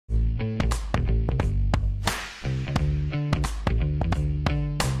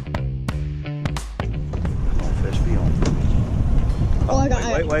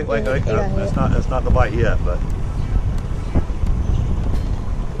wait. That's not the bite yet, but.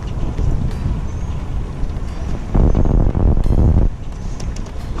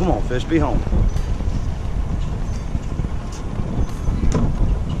 Come on, fish, be home.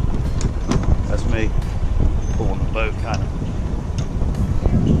 That's me pulling the boat, kind of.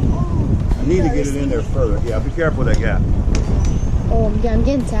 I need to get it in there further. Yeah, be careful with that gap. Oh, I'm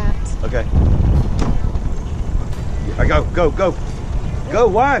getting tapped. Okay. I go. Go,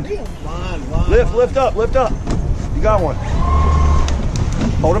 wind. Lift up. You got one.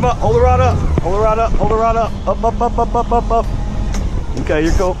 Hold him up, hold the rod up. Up. Okay,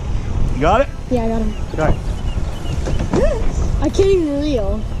 you're cool. You got it? Yeah, I got him. Okay. I can't even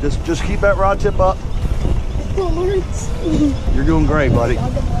reel. Just keep that rod tip up. You're doing great, buddy.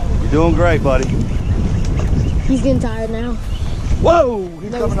 You're doing great, buddy. He's getting tired now. Whoa!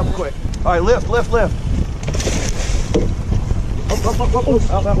 He's coming up quick. All right, lift. Up.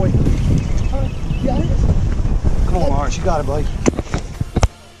 Out that way. Come on, Lawrence. You got it, buddy.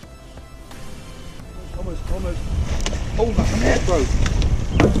 Almost. Oh, my neck broke.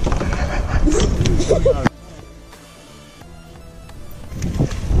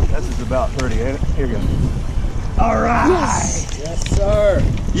 This is about 30, ain't it? Here you go. All right. Yes, sir.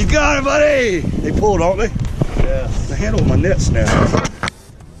 You got it, buddy. They pull, don't they? Yes. The handle of my net snap.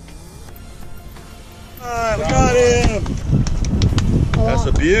 All right, we got him. That's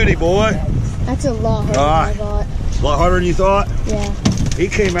a beauty, boy. That's a lot harder than I thought. A lot harder than you thought? Yeah. He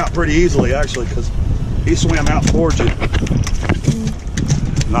came out pretty easily, actually, because he swam out towards you.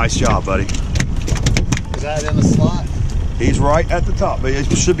 Nice job, buddy. Is that in the slot? He's right at the top, but it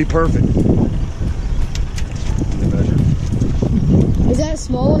should be perfect. Is that a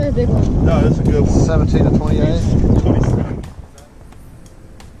small one or a big one? No, that's a good one. 17 to 28. 27.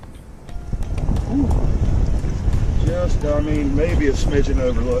 Just, I mean, maybe a smidgen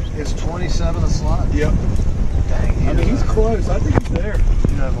over. Look, It's 27 the slot. Yep. Dang, I mean, he's close. I think he's there.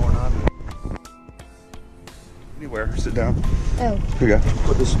 You know more than I do. Anywhere. Sit down. Oh. Here you go.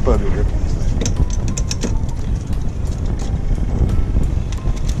 Put this boat in here.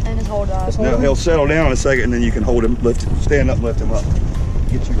 And his whole dog. Now, he'll settle down in a second, and then you can hold him, stand up, lift him up.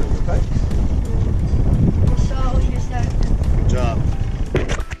 Get you ready, okay? Good job.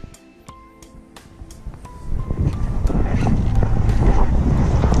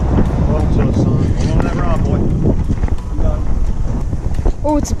 Hold to us, son. Hold on that rod, boy.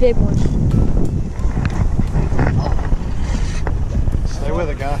 Oh, it's a big one. Stay with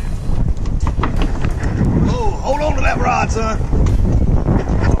it, guy. Oh, hold on to that rod, son.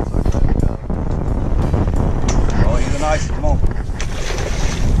 Oh, he's a nice, come on.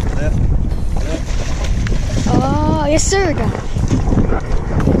 Lift. Oh, yes, sir, guy.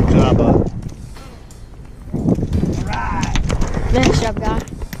 Good job, bud. All right. Nice job, guy.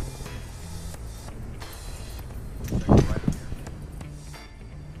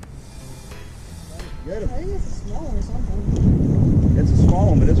 Get him. I think it's a small one or something. It's a small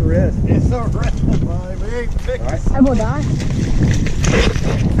one, but it's a red. It's a red one. We ain't picked. All right. I will die.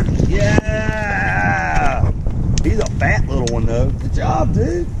 Yeah! He's a fat little one, though. Good job,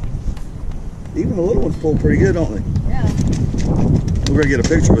 dude. Even the little ones pull pretty good, don't they? Yeah. We're going to get a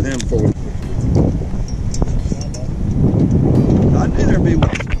picture with him before we... I knew there'd be one.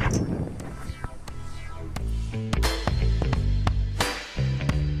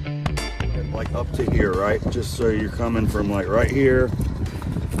 Like up to here, right? Just so you're coming from like right here.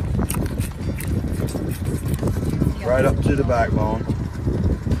 Right up to the backbone.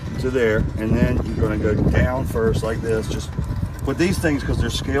 To there. And then you're going to go down first like this. Just with these things, because their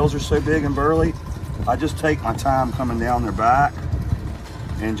scales are so big and burly, I just take my time coming down their back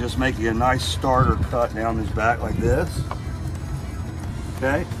and just making a nice starter cut down his back like this.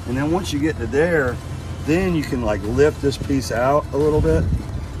 Okay, and then once you get to there, then you can like lift this piece out a little bit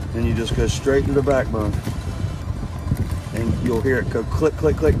and you just go straight to the backbone. And you'll hear it go click,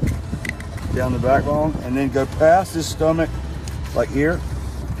 click, click down the backbone, and then go past his stomach like here.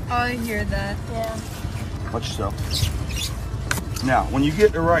 Oh, I hear that. Yeah. Watch yourself. Now, when you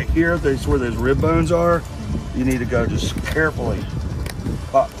get to right here, that's where those rib bones are, you need to go just carefully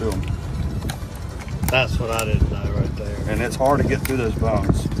pop through them. That's what I didn't know right there. And it's hard to get through those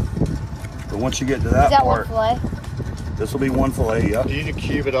bones. But once you get to that, Is that part, one fillet? this will be one fillet, yep. Do you need to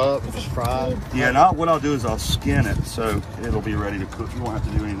cube it up and just fry it? Yeah, now what I'll do is I'll skin it so it'll be ready to cook. You won't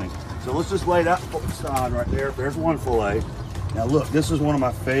have to do anything. So let's just lay that side right there. There's one fillet. Now look, this is one of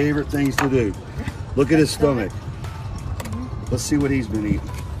my favorite things to do. Look at his stomach. Let's see what he's been eating.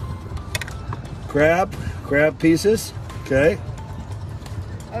 Crab pieces, okay.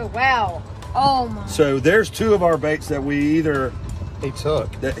 Oh, wow. Oh my. So there's two of our baits that we either He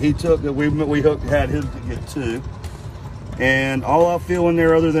took. that he took that we had him to get 2. And all I feel in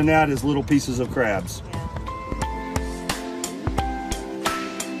there other than that is little pieces of crabs.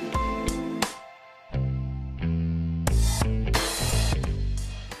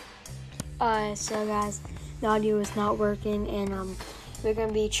 So guys, the audio is not working, and we're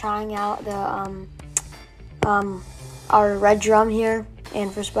gonna be trying out the our red drum here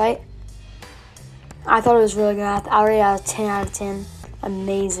and First Bite. I thought it was really good. I rated it 10 out of 10.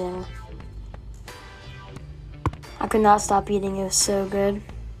 Amazing. I could not stop eating. It was so good.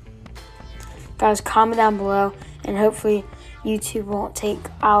 Guys, comment down below, and hopefully YouTube won't take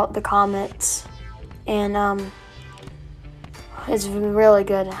out the comments. And it's really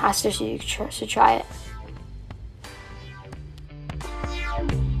good. I suggest you should try it.